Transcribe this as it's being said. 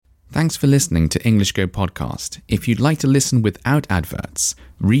Thanks for listening to English Go Podcast. If you'd like to listen without adverts,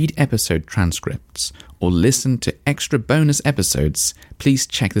 read episode transcripts, or listen to extra bonus episodes, please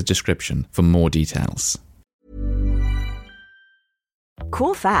check the description for more details.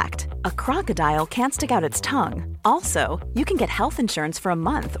 Cool fact, a crocodile can't stick out its tongue. Also, you can get health insurance for a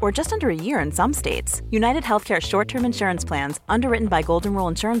month or just under a year in some states. United Healthcare short-term insurance plans, underwritten by Golden Rule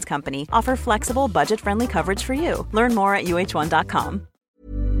Insurance Company, offer flexible, budget-friendly coverage for you. Learn more at uh1.com.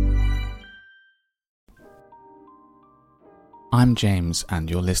 I'm James and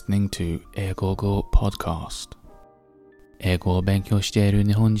you're listening to 英語語 Podcast。英語を勉強している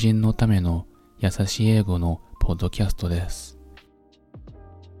日本人のための優しい英語のポッドキャストです。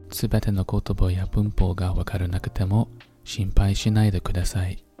すべての言葉や文法がわからなくても心配しないでくださ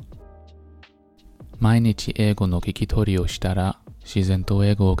い。毎日英語の聞き取りをしたら自然と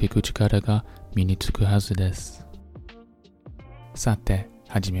英語を聞く力が身につくはずです。さて、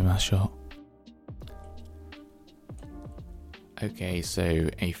始めましょう。Okay, so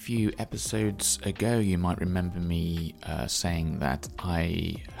a few episodes ago you might remember me saying that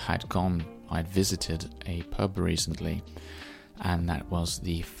I'd visited a pub recently, and that was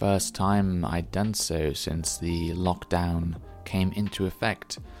the first time I'd done so since the lockdown came into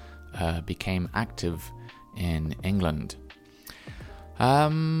effect, became active in England.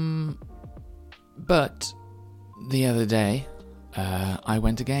 But the other day I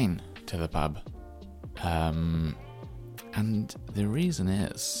went again to the pub. And the reason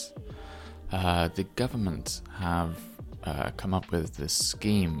is the government have come up with this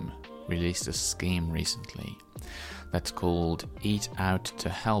scheme, released a scheme recently that's called Eat Out to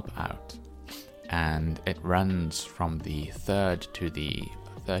Help Out. And it runs from the 3rd to the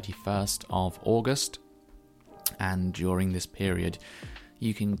 31st of August. And during this period,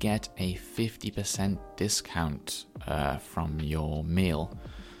 you can get a 50% discount from your meal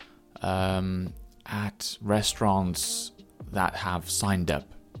at restaurants that have signed up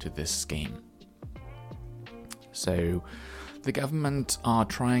to this scheme. So the government are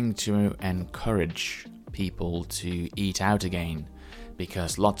trying to encourage people to eat out again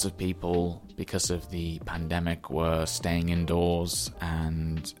because lots of people, because of the pandemic, were staying indoors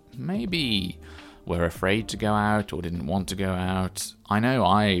and maybe were afraid to go out or didn't want to go out. I know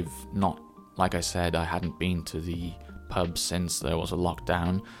I've not, like I said, I hadn't been to the pub since there was a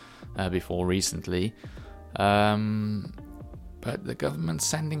lockdown before recently. But the government's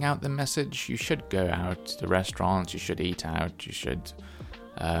sending out the message, you should go out to restaurants, you should eat out, you should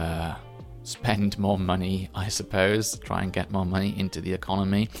spend more money, I suppose, try and get more money into the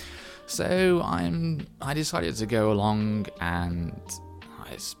economy. So I decided to go along and,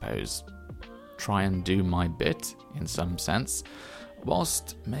 I suppose, try and do my bit in some sense,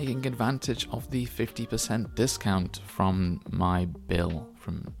 whilst making advantage of the 50% discount from my bill,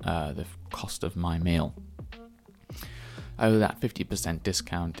 from the cost of my meal. Oh, that 50%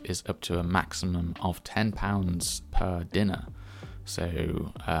 discount is up to a maximum of £10 per dinner.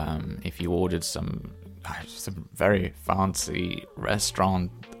 So if you ordered some very fancy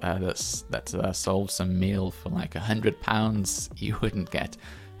restaurant that sold some meal for like £100, you wouldn't get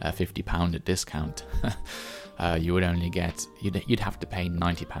a £50 discount. You would only get, you'd have to pay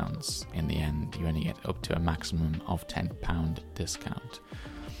 £90 in the end. You only get up to a maximum of £10 discount.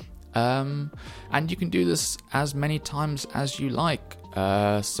 And you can do this as many times as you like.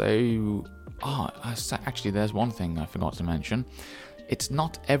 Actually, there's one thing I forgot to mention. It's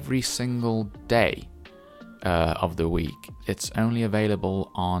not every single day of the week. It's only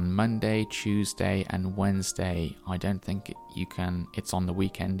available on Monday, Tuesday, and Wednesday. I don't think it's on the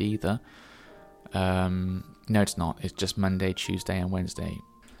weekend either. No, it's not. It's just Monday, Tuesday, and Wednesday.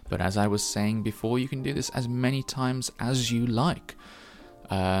 But as I was saying before, you can do this as many times as you like.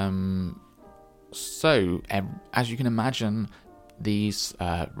 So, as you can imagine, these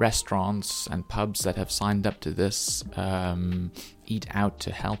restaurants and pubs that have signed up to this Eat Out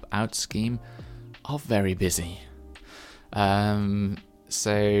to Help Out scheme are very busy.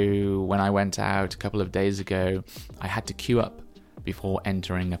 So when I went out a couple of days ago, I had to queue up before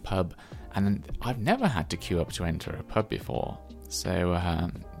entering a pub, and I've never had to queue up to enter a pub before. So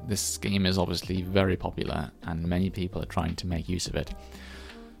this scheme is obviously very popular, and many people are trying to make use of it.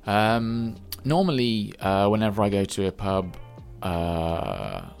 Normally, whenever I go to a pub,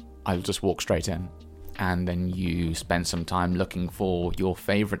 I'll just walk straight in, and then you spend some time looking for your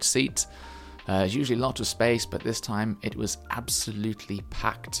favourite seat. There's usually lots of space, but this time it was absolutely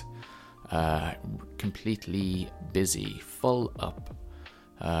packed, completely busy, full up.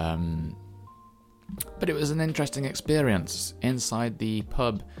 But it was an interesting experience inside the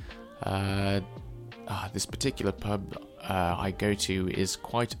pub. This particular pub I go to is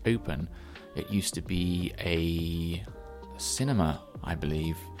quite open. It used to be a cinema, I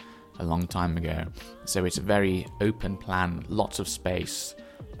believe, a long time ago. So it's a very open plan, lots of space,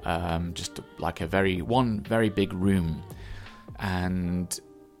 just like one very big room. And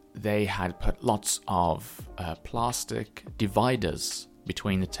they had put lots of plastic dividers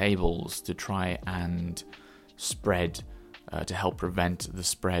between the tables to try and spread, to help prevent the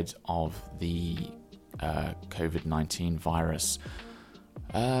spread of the COVID-19 virus.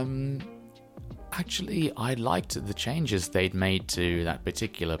 Actually, I liked the changes they'd made to that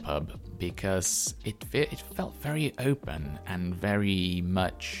particular pub because it felt very open and very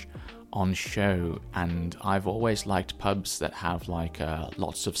much on show, and I've always liked pubs that have like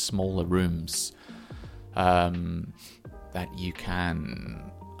lots of smaller rooms that you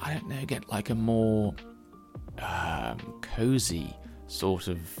can, I don't know, get like a more cozy sort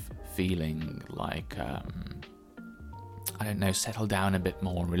of feeling, like I don't know, settle down a bit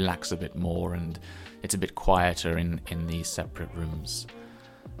more, relax a bit more, and it's a bit quieter in these separate rooms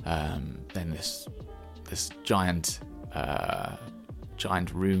than this giant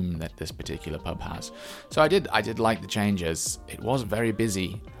room that this particular pub has. So I did like the changes. It was very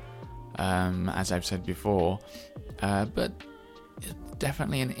busy, as I've said before, but it's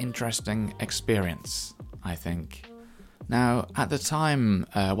definitely an interesting experience, I think. Now, at the time,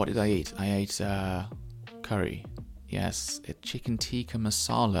 what did I eat? I ate curry. Yes, a chicken tikka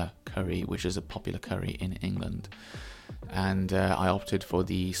masala curry, which is a popular curry in England. And I opted for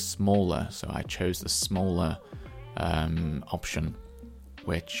the smaller, so I chose the smaller option,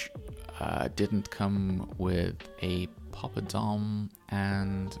 which didn't come with a poppadom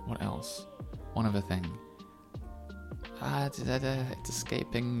and what else? One other thing. It's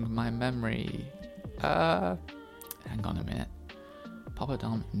escaping my memory. Hang on a minute.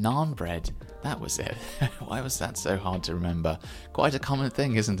 Poppadom, naan bread. That was it. Why was that so hard to remember? Quite a common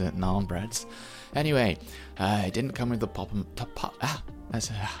thing, isn't it? Naan breads. Anyway, it didn't come with the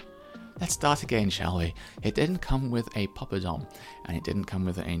let's start again, shall we? It didn't come with a poppadom, and it didn't come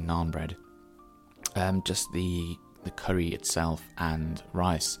with a naan bread. Just the curry itself and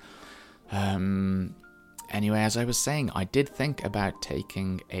rice. Anyway, as I was saying, I did think about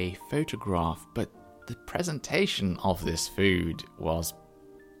taking a photograph, but the presentation of this food was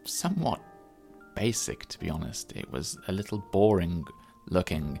somewhat basic, to be honest. It was a little boring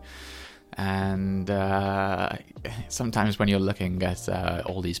looking, and sometimes when you're looking at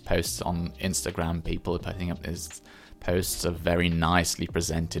all these posts on Instagram, people are putting up these posts of very nicely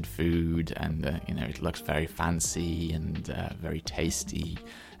presented food, and it looks very fancy and very tasty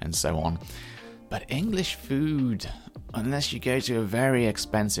and so on. But English food, unless you go to a very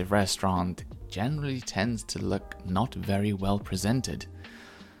expensive restaurant, generally tends to look not very well presented,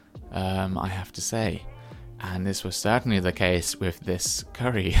 I have to say. And this was certainly the case with this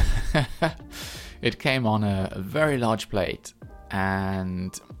curry. It came on a very large plate,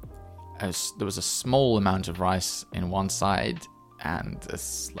 and there was a small amount of rice in one side and a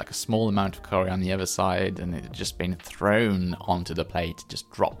small amount of curry on the other side, and it had just been thrown onto the plate,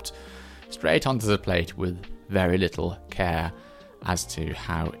 just dropped straight onto the plate with very little care as to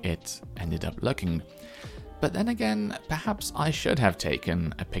how it ended up looking. But then again, perhaps I should have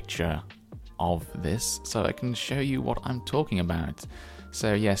taken a picture of this so I can show you what I'm talking about.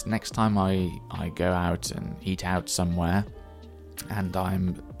 So yes, next time I go out and eat out somewhere and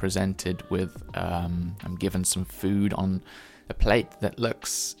I'm presented with, I'm given some food on a plate that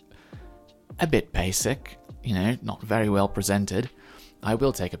looks a bit basic, not very well presented, I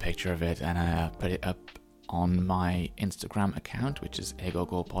will take a picture of it and put it up on my Instagram account, which is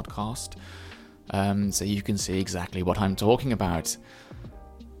Egogo Podcast, so you can see exactly what I'm talking about.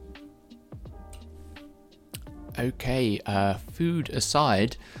 Okay, food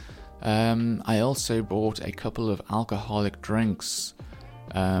aside, I also bought a couple of alcoholic drinks.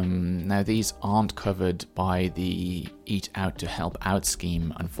 Now, these aren't covered by the Eat Out to Help Out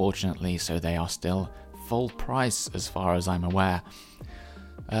scheme, unfortunately, so they are still full price as far as I'm aware.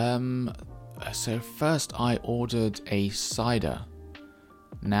 So first I ordered a cider.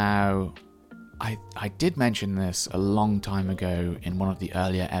 Now, I did mention this a long time ago in one of the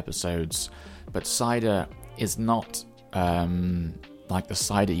earlier episodes, but cider is not like the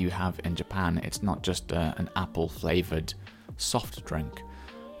cider you have in Japan. It's not just an apple-flavoured soft drink.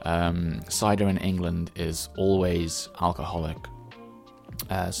 Cider in England is always alcoholic.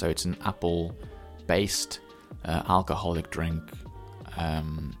 So it's an apple-based alcoholic drink.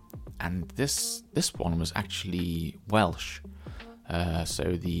 And this one was actually Welsh.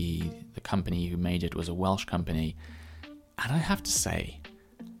 So the company who made it was a Welsh company. And I have to say,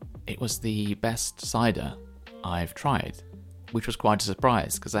 it was the best cider I've tried, which was quite a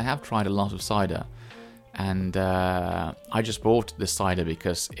surprise because I have tried a lot of cider, and I just bought this cider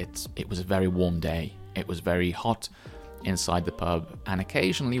because it was a very warm day. It was very hot inside the pub, and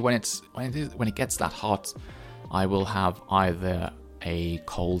occasionally when it gets that hot, I will have either a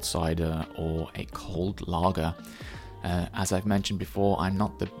cold cider or a cold lager. As I've mentioned before, I'm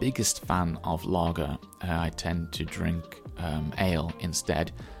not the biggest fan of lager. I tend to drink ale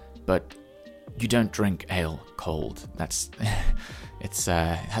instead, but you don't drink ale cold. That's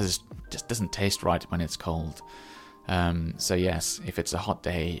just doesn't taste right when it's cold. So yes, if it's a hot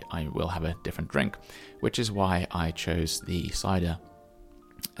day, I will have a different drink, which is why I chose the cider.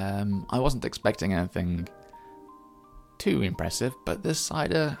 I wasn't expecting anything too impressive, but this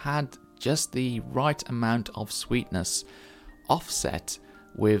cider had just the right amount of sweetness, offset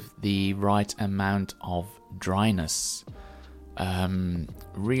with the right amount of dryness.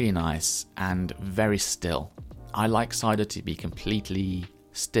 Really nice and very still. I like cider to be completely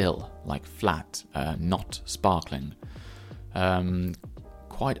still, like flat, not sparkling.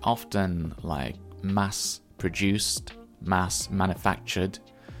 Quite often like mass produced, mass manufactured,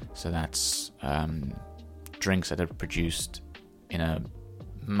 so that's drinks that are produced in a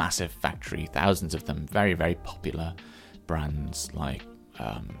massive factory, thousands of them, very, very popular brands like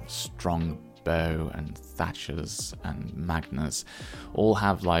Strongbow and Thatcher's and Magners, all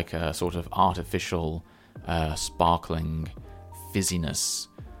have like a sort of artificial sparkling fizziness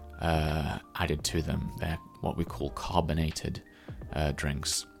added to them. They're what we call carbonated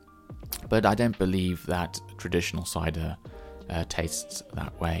drinks. But I don't believe that traditional cider tastes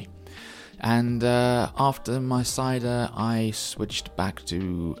that way. And after my cider, I switched back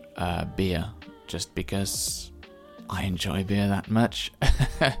to beer, just because I enjoy beer that much.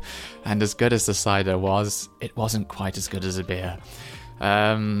 And as good as the cider was, it wasn't quite as good as a beer.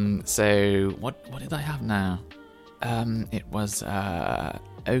 So what did I have now? It was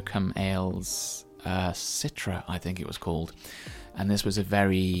Oakham Ale's Citra, I think it was called. And this was a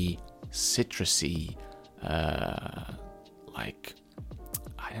very citrusy, like,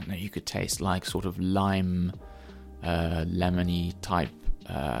 I don't know, you could taste like sort of lime, lemony type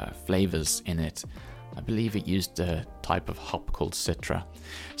flavors in it. I believe it used a type of hop called Citra.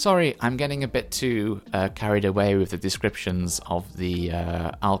 Sorry, I'm getting a bit too carried away with the descriptions of the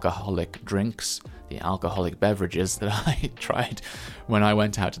alcoholic drinks, the alcoholic beverages that I tried when I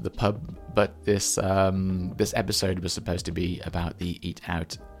went out to the pub. But this episode was supposed to be about the Eat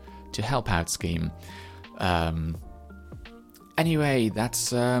Out to Help Out scheme. Anyway,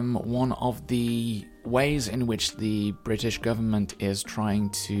 that's one of the ways in which the British government is trying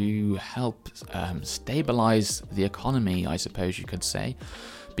to help stabilise the economy, I suppose you could say,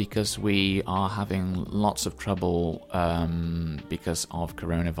 because we are having lots of trouble because of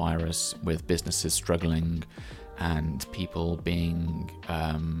coronavirus, with businesses struggling and people being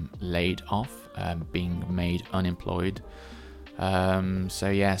laid off, being made unemployed. So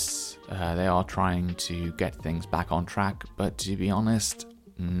yes, they are trying to get things back on track, but to be honest,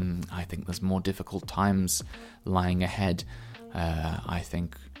 I think there's more difficult times lying ahead. I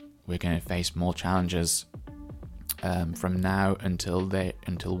think we're going to face more challenges from now until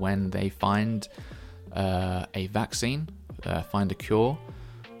when they find a vaccine, find a cure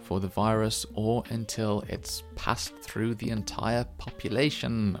for the virus, or until it's passed through the entire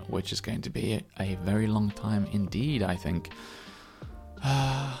population, which is going to be a very long time indeed, I think.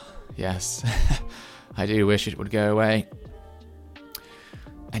 Yes, I do wish it would go away.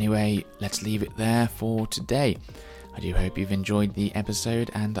 Anyway, let's leave it there for today. I do hope you've enjoyed the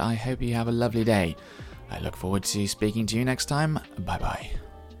episode, and I hope you have a lovely day. I look forward to speaking to you next time. Bye bye.